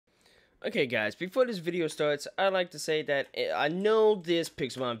Okay guys, before this video starts, I'd like to say that I know this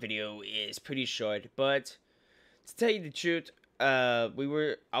Pixelmon video is pretty short, but to tell you the truth, I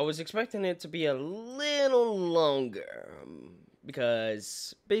was expecting it to be a little longer,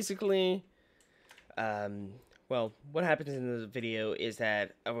 because basically, well, what happens in the video is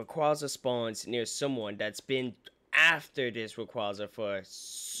that a Rayquaza spawns near someone that's been after this Rayquaza for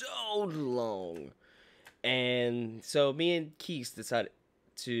so long, and so me and Keeks decided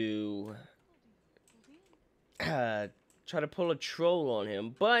to try to pull a troll on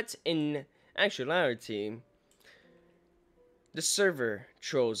him, but in actuality, the server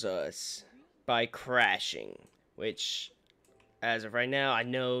trolls us by crashing, which, as of right now, I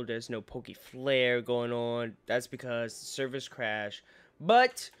know there's no Poke Flare going on. That's because the servers crash,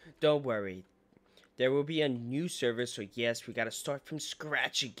 but don't worry. There will be a new server, so yes, we gotta start from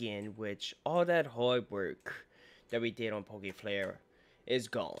scratch again, which all that hard work that we did on Poke Flare is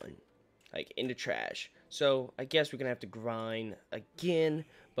gone. Like, in the trash. So, I guess we're gonna have to grind again,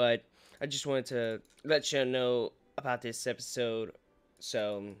 but I just wanted to let you know about this episode.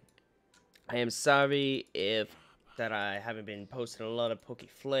 So, I am sorry if that I haven't been posting a lot of Poke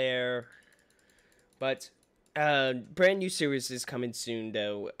Flare, but brand new series is coming soon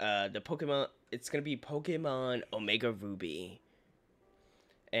though. It's gonna be Pokemon Omega Ruby,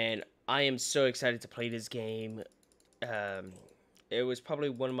 and I am so excited to play this game. Um, it was probably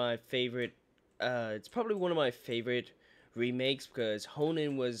one of my favorite. It's probably one of my favorite remakes because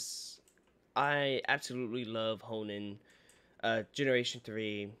Hoenn was. I absolutely love Hoenn, Generation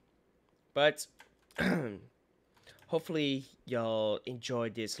 3, but hopefully y'all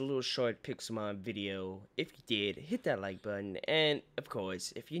enjoyed this little short Pixelmon video. If you did, hit that like button, and of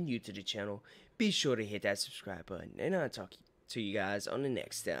course, if you're new to the channel, be sure to hit that subscribe button, and I'll talk to you guys on the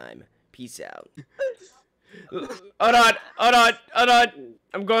next time. Peace out. Hold on.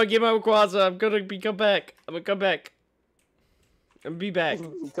 I'm gonna get my Rayquaza. I'm gonna come back. I'm gonna come back. I'm gonna be back.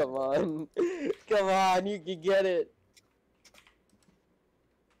 Come on. Come on, you can get it.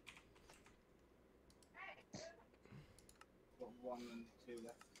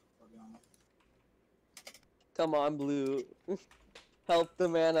 Come on, Blue. Help the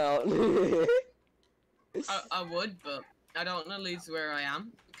man out. I would, but I don't want to lose where I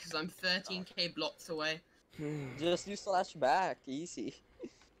am because I'm 13k blocks away. Just do slash back, easy.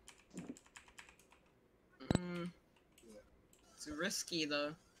 It's risky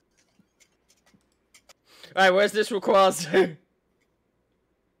though. Alright, where's this Rayquaza?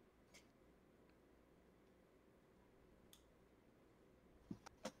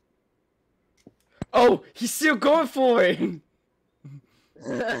 Oh, he's still going for it!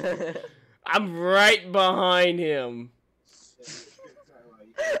 I'm right behind him.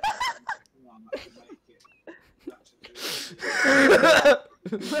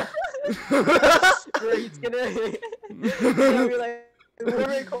 Where he's gonna be like,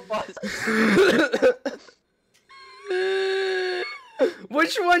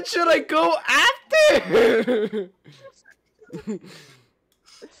 which one should I go after?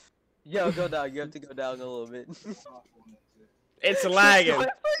 Yo, go down. You have to go down a little bit. It's lagging.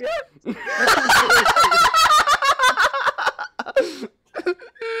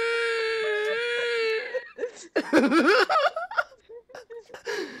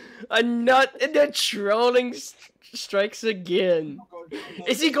 A nut and the trolling strikes again.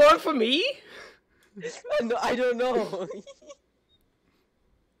 Is he going for me? No, I don't know.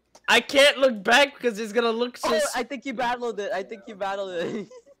 I can't look back because it's gonna look so. Oh, I think you battled it.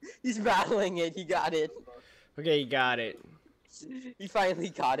 He's battling it. He got it. Okay, he got it. He finally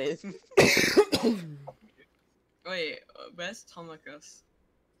got it. Wait, where's Tomicus?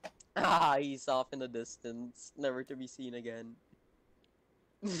 Ah, he's off in the distance, never to be seen again.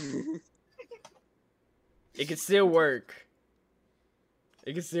 It can still work.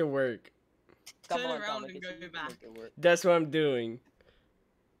 It can still work. Turn around and go back. That's what I'm doing.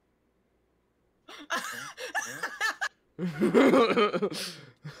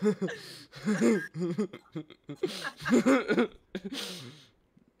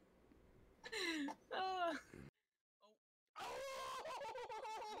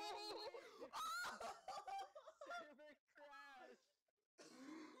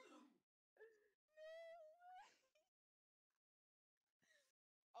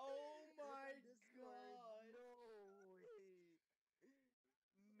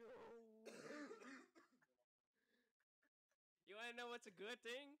 You wanna know what's a good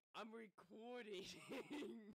thing? I'm recording.